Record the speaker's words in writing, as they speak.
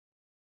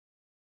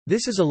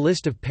This is a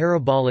list of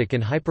parabolic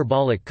and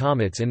hyperbolic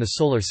comets in the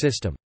Solar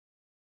System.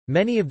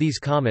 Many of these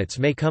comets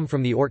may come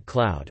from the Oort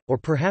cloud, or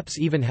perhaps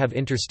even have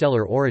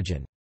interstellar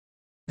origin.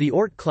 The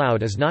Oort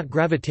cloud is not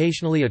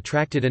gravitationally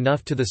attracted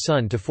enough to the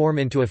Sun to form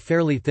into a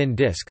fairly thin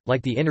disk,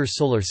 like the inner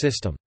Solar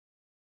System.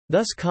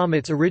 Thus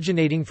comets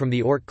originating from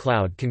the Oort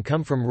cloud can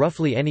come from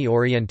roughly any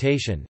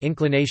orientation,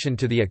 inclination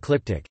to the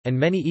ecliptic, and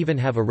many even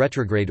have a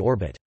retrograde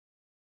orbit.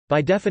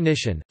 By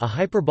definition, a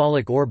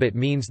hyperbolic orbit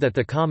means that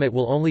the comet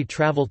will only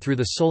travel through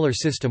the Solar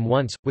System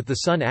once, with the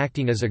Sun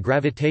acting as a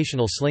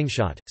gravitational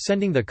slingshot,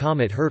 sending the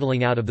comet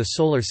hurtling out of the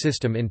Solar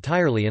System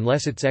entirely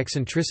unless its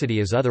eccentricity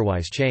is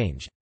otherwise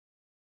changed.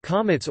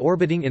 Comets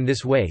orbiting in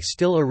this way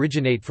still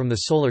originate from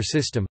the Solar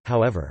System,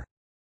 however.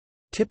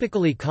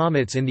 Typically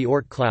comets in the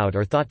Oort cloud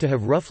are thought to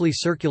have roughly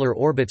circular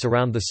orbits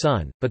around the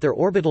Sun, but their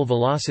orbital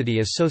velocity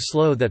is so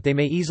slow that they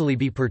may easily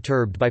be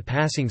perturbed by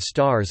passing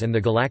stars and the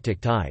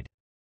galactic tide.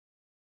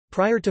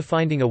 Prior to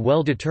finding a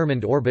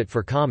well-determined orbit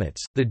for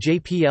comets, the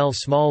JPL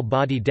Small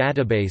Body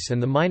Database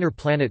and the Minor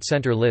Planet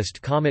Center list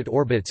comet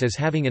orbits as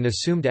having an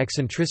assumed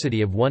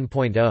eccentricity of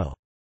 1.0.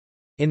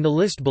 In the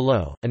list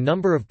below, a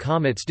number of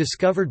comets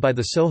discovered by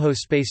the SOHO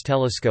Space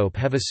Telescope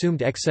have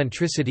assumed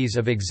eccentricities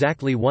of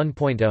exactly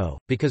 1.0,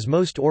 because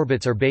most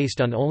orbits are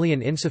based on only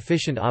an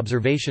insufficient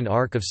observation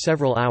arc of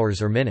several hours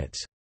or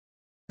minutes.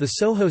 The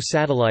SOHO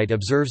satellite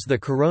observes the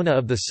corona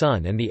of the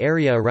Sun and the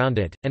area around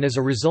it, and as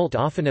a result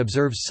often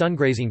observes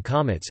sungrazing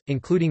comets,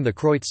 including the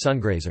Kreutz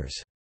sungrazers.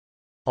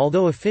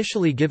 Although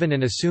officially given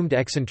an assumed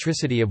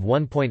eccentricity of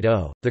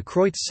 1.0, the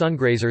Kreutz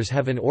sungrazers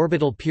have an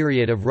orbital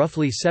period of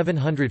roughly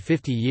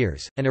 750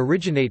 years, and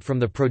originate from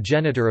the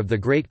progenitor of the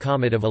Great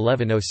Comet of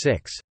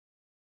 1106.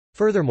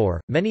 Furthermore,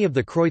 many of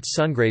the Kreutz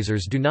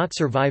sungrazers do not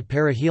survive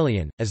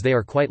perihelion, as they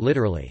are quite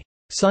literally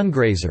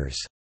sungrazers.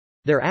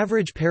 Their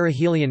average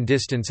perihelion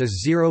distance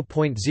is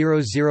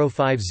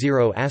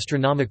 0.0050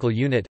 astronomical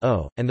unit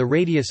 (O), and the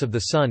radius of the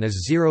Sun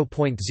is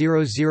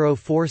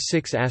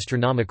 0.0046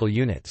 astronomical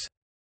units.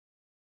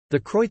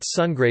 The Kreutz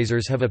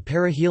sungrazers have a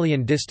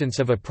perihelion distance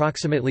of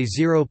approximately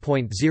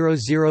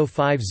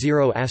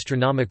 0.0050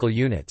 astronomical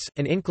units,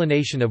 an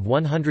inclination of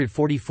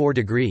 144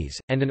 degrees,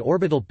 and an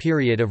orbital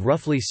period of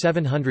roughly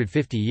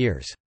 750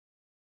 years.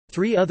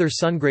 Three other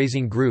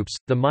sungrazing groups,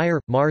 the Meyer,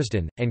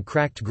 Marsden, and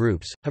Cracked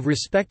groups, have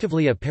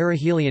respectively a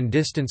perihelion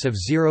distance of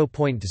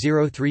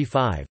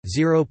 0.035,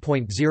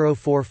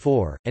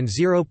 0.044, and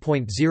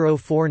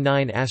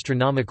 0.049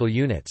 astronomical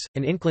units,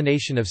 an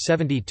inclination of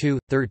 72,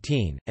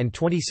 13, and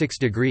 26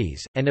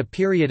 degrees, and a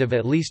period of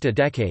at least a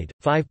decade,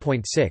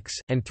 5.6,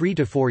 and 3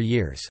 to 4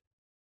 years.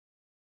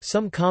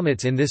 Some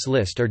comets in this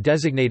list are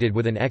designated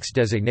with an X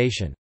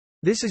designation.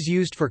 This is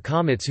used for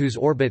comets whose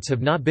orbits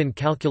have not been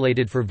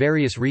calculated for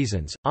various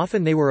reasons.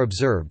 Often they were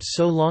observed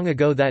so long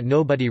ago that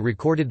nobody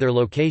recorded their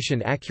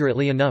location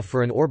accurately enough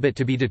for an orbit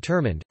to be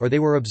determined, or they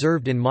were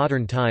observed in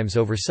modern times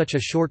over such a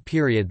short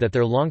period that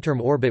their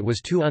long-term orbit was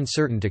too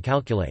uncertain to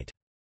calculate.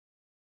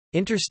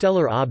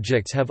 Interstellar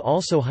objects have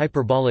also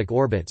hyperbolic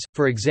orbits,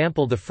 for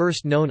example the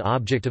first known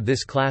object of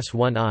this class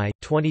 1I,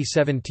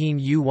 2017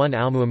 U1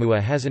 Oumuamua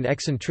has an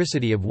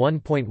eccentricity of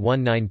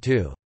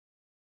 1.192.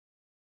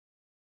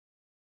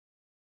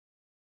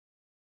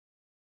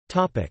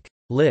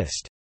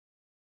 List.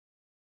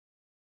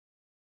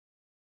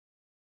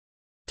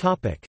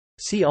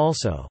 See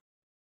also: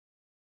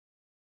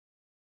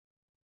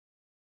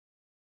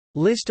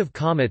 List of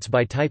comets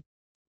by type,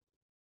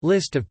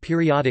 List of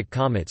periodic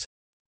comets,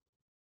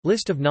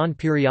 List of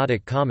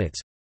non-periodic comets,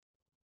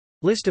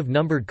 List of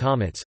numbered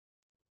comets,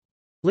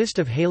 List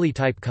of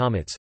Halley-type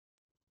comets,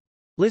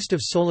 List of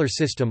Solar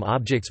System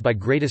objects by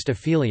greatest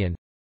aphelion.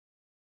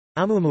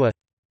 Oumuamua.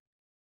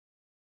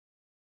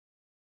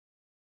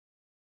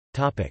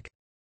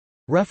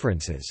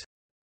 References